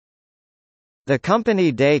The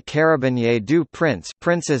Compagnie des Carabiniers du Prince,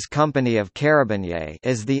 Prince's Company of Carabiniers,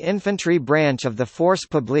 is the infantry branch of the force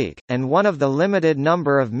publique, and one of the limited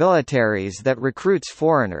number of militaries that recruits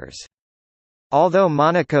foreigners. Although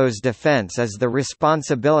Monaco's defence is the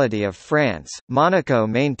responsibility of France, Monaco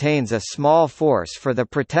maintains a small force for the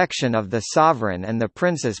protection of the sovereign and the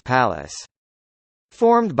prince's palace.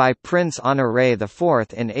 Formed by Prince Honoré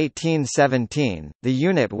IV in 1817, the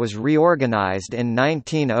unit was reorganised in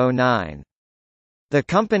 1909. The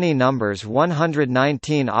company numbers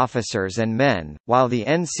 119 officers and men, while the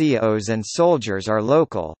NCOs and soldiers are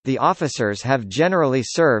local. The officers have generally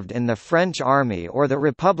served in the French Army or the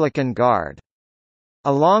Republican Guard.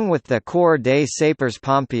 Along with the Corps des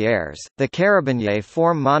Sapeurs-Pompiers, the Carabiniers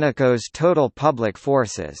form Monaco's total public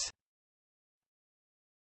forces.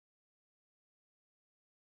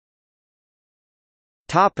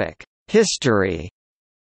 Topic: History.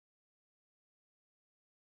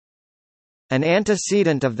 An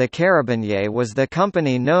antecedent of the Carabiniers was the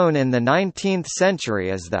company known in the 19th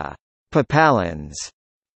century as the Papallons,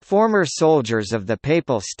 former soldiers of the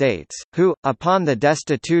Papal States, who, upon the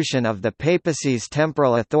destitution of the papacy's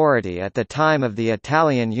temporal authority at the time of the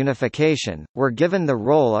Italian unification, were given the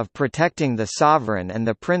role of protecting the sovereign and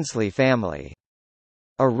the princely family.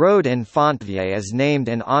 A road in Fontvieille is named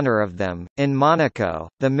in honor of them. In Monaco,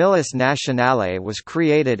 the Milice Nationale was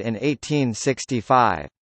created in 1865.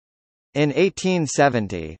 In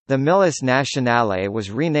 1870, the Milice Nationale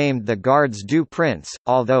was renamed the Gardes du Prince,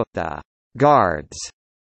 although the Guards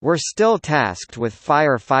were still tasked with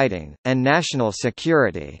fire-fighting, and national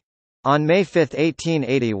security. On May 5,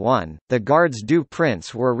 1881, the Gardes du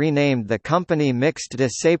Prince were renamed the Compagnie Mixte de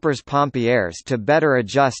Sapeurs-Pompiers to better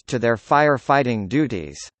adjust to their fire-fighting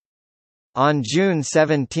duties. On June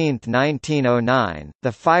 17, 1909,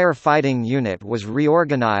 the fire-fighting unit was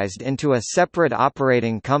reorganized into a separate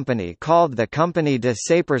operating company called the Compagnie de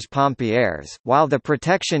Sapeurs-Pompiers, while the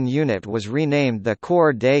protection unit was renamed the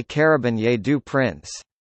Corps des Carabiniers du Prince.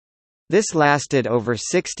 This lasted over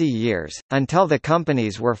 60 years, until the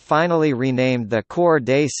companies were finally renamed the Corps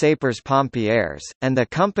des Sapeurs-Pompiers, and the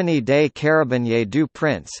Compagnie des Carabiniers du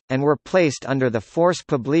Prince, and were placed under the Force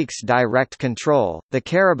Publique's direct control. The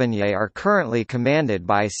Carabiniers are currently commanded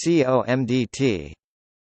by COMDT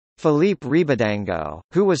Philippe Ribadango,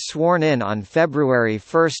 who was sworn in on February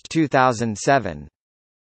 1, 2007.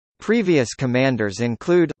 Previous commanders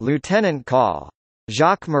include Lieutenant Col.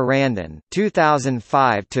 Jacques Morandin,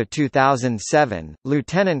 2005 to 2007,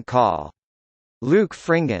 Lieutenant Col. Luc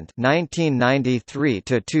Fringant, 1993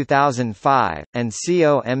 to 2005, and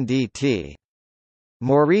COMDT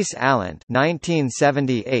Maurice Allant,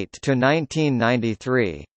 1978 to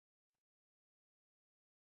 1993.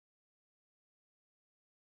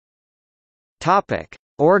 Topic: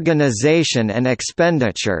 Organization and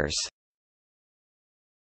expenditures.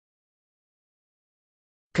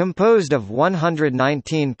 Composed of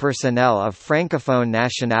 119 personnel of francophone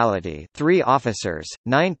nationality, 3 officers,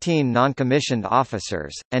 19 non-commissioned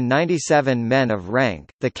officers, and 97 men of rank,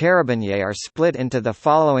 the Carabiniers are split into the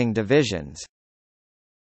following divisions: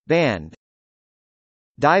 Band,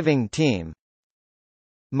 Diving Team,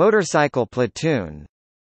 Motorcycle Platoon,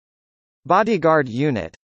 Bodyguard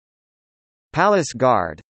Unit, Palace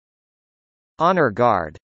Guard, Honor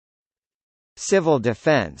Guard, Civil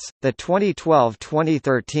Defense. The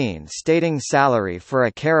 2012-2013 stating salary for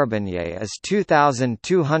a carabinier is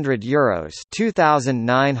 €2,200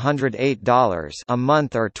 ($2,908) a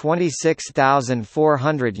month, or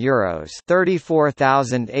 €26,400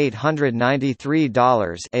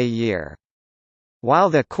 $34,893 a year. While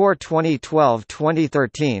the Corps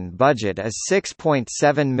 2012-2013 budget is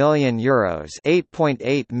 €6.7 million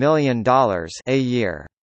 ($8.8 million) a year.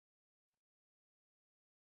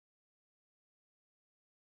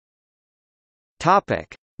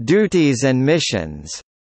 Topic: Duties and missions.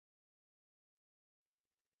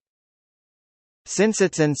 Since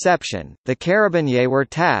its inception, the Carabiniers were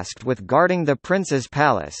tasked with guarding the prince's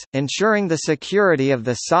palace, ensuring the security of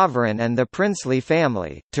the sovereign and the princely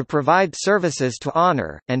family, to provide services to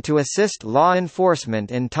honor, and to assist law enforcement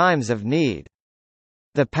in times of need.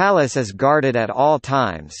 The palace is guarded at all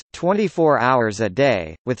times, 24 hours a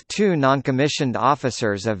day, with 2 non-commissioned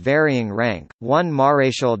officers of varying rank, 1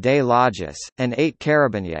 Maréchal des Logis, and 8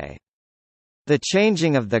 carabiniers. The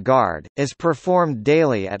changing of the guard is performed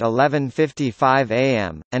daily at 11:55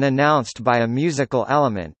 a.m., and announced by a musical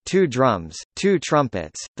element, 2 drums, 2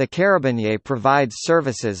 trumpets. The Carabiniers provides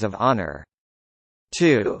services of honor.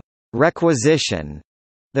 2. Requisition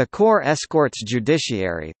The Corps escorts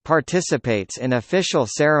judiciary, participates in official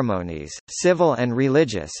ceremonies, civil and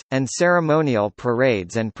religious, and ceremonial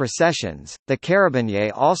parades and processions. The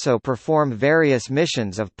Carabiniers also perform various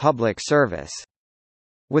missions of public service.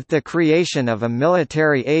 With the creation of a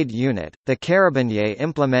military aid unit, the Carabiniers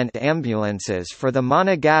implement ambulances for the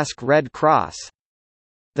Monegasque Red Cross.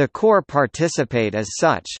 The Corps participate as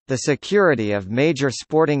such, the security of major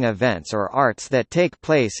sporting events or arts that take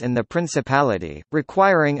place in the Principality,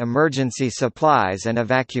 requiring emergency supplies and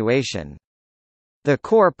evacuation. The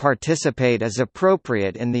Corps participate as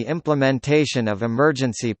appropriate in the implementation of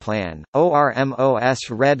Emergency Plan, ORMOS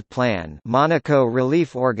Red Plan Monaco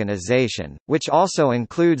Relief Organization, which also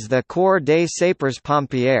includes the Corps des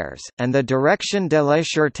Sapeurs-Pompiers, and the Direction de la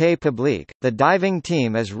Sûreté Publique. The diving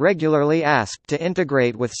team is regularly asked to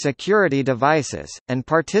integrate with security devices, and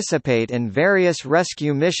participate in various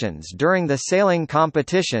rescue missions during the sailing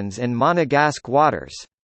competitions in Monegasque waters.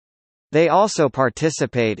 They also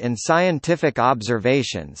participate in scientific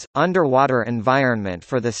observations, underwater environment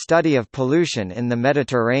for the study of pollution in the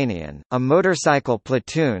Mediterranean. A motorcycle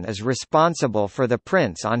platoon is responsible for the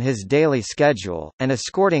Prince on his daily schedule, and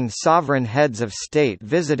escorting sovereign heads of state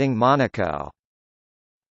visiting Monaco.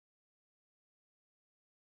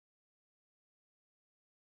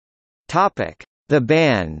 The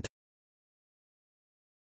band.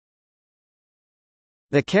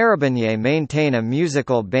 The Carabiniers maintain a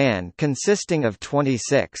musical band consisting of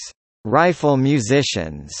 26 rifle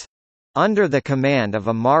musicians, under the command of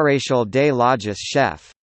a maréchal des logis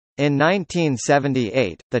chef. In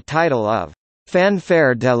 1978, the title of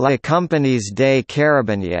Fanfare de la Compagnie des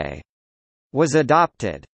Carabiniers was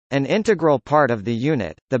adopted. An integral part of the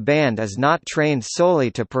unit, the band is not trained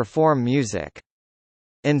solely to perform music.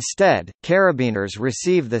 Instead, carabiners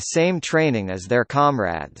receive the same training as their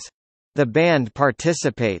comrades. The band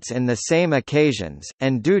participates in the same occasions,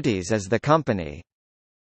 and duties as the company.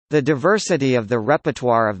 The diversity of the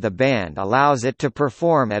repertoire of the band allows it to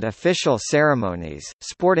perform at official ceremonies,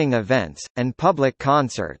 sporting events, and public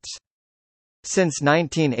concerts. Since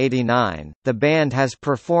 1989, the band has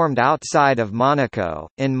performed outside of Monaco,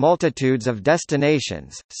 in multitudes of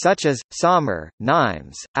destinations, such as, Saumur,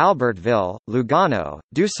 Nimes, Albertville, Lugano,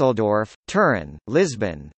 Düsseldorf, Turin,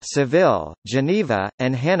 Lisbon, Seville, Geneva,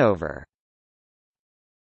 and Hanover.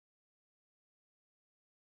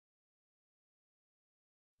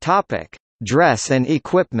 Dress and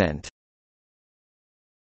equipment.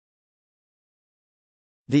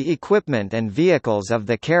 The equipment and vehicles of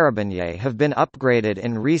the Carabiniers have been upgraded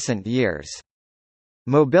in recent years.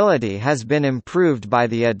 Mobility has been improved by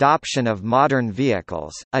the adoption of modern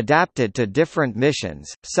vehicles, adapted to different missions,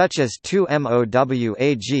 such as 2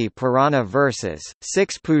 MOWAG Piranha Versas,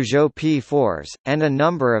 6 Peugeot P4s, and a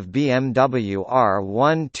number of BMW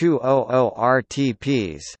R1200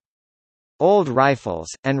 RTPs. Old rifles,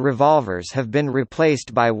 and revolvers have been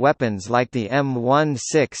replaced by weapons like the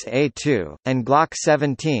M16A2, and Glock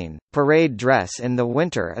 17. Parade dress in the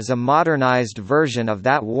winter is a modernized version of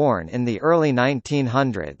that worn in the early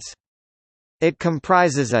 1900s. It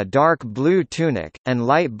comprises a dark blue tunic, and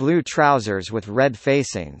light blue trousers with red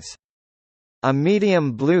facings. A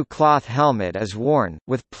medium blue cloth helmet is worn,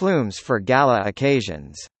 with plumes for gala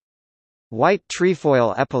occasions. White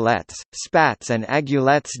trefoil epaulettes, spats and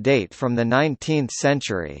aiguillettes date from the 19th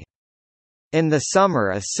century. In the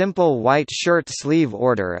summer a simple white shirt sleeve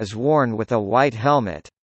order is worn with a white helmet.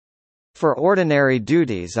 For ordinary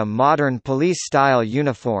duties a modern police-style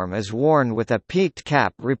uniform is worn with a peaked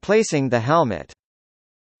cap replacing the helmet.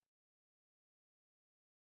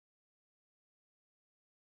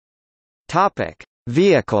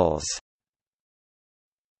 Vehicles.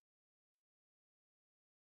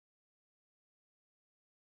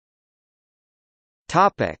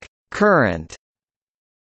 Current.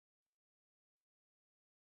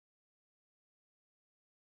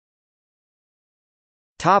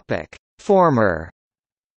 Former.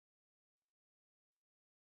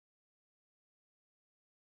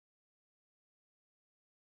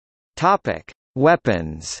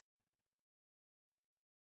 Weapons.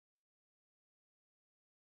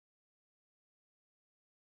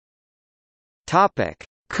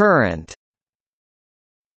 Current.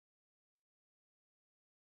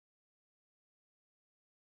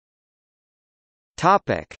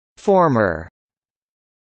 Former.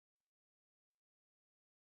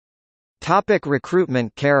 Topic: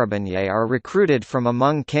 recruitment. Carabiniers are recruited from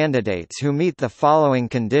among candidates who meet the following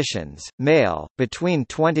conditions: male, between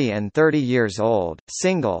 20 and 30 years old,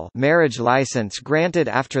 single, marriage license granted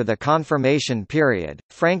after the confirmation period,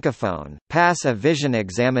 francophone, pass a vision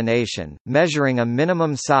examination, measuring a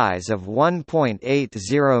minimum size of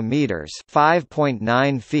 1.80 meters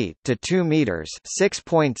 (5.9 feet) to 2 meters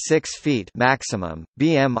 (6.6 feet) maximum,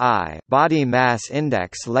 BMI, body mass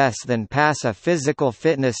index less than, pass a physical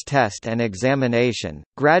fitness test and examination,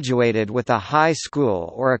 graduated with a high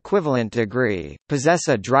school or equivalent degree, possess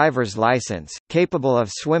a driver's license, capable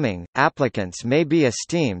of swimming. Applicants may be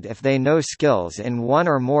esteemed if they know skills in one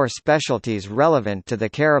or more specialties relevant to the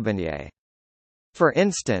Carabiniers. For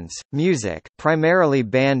instance, music, primarily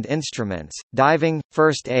band instruments, diving,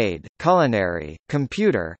 first aid, culinary,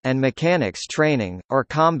 computer, and mechanics training, or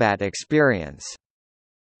combat experience.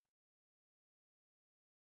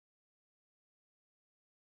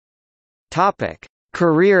 Topic: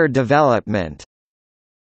 career development.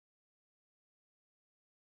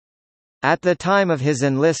 At the time of his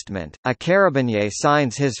enlistment, a carabinier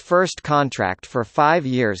signs his first contract for 5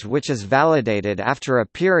 years, which is validated after a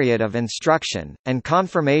period of instruction, and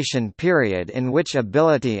confirmation period in which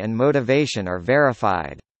ability and motivation are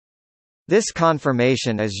verified. This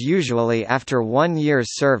confirmation is usually after 1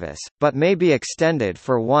 year's service, but may be extended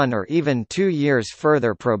for 1 or even 2 years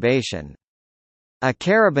further probation. A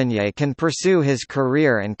carabinier can pursue his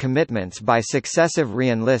career and commitments by successive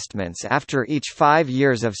re-enlistments after each 5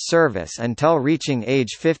 years of service until reaching age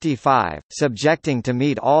 55, subjecting to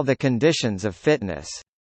meet all the conditions of fitness.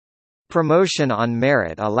 Promotion on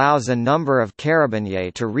merit allows a number of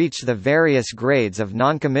carabiniers to reach the various grades of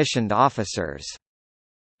noncommissioned officers.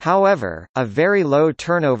 However, a very low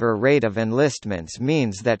turnover rate of enlistments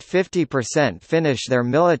means that 50% finish their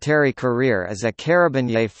military career as a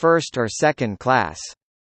carabinier first or second class.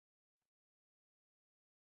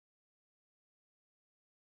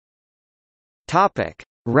 Topic: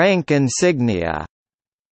 rank insignia.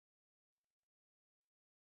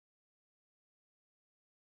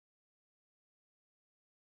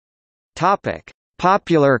 Topic: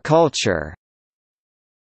 popular culture.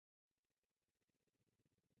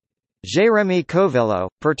 Jérémy Covillo,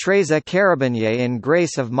 portrays a carabinier in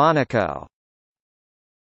Grace of Monaco.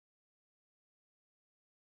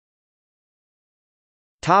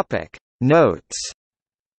 Topic: notes.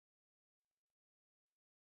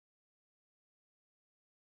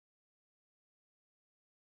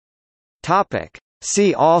 Topic: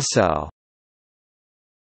 see also.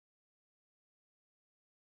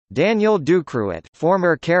 Daniel Ducruet,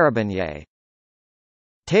 former carabinier.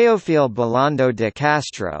 Théophile Belando de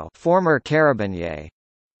Castro, former carabinier.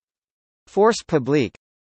 Force publique.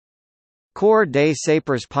 Corps des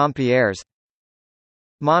sapeurs pompiers.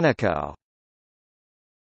 Monaco.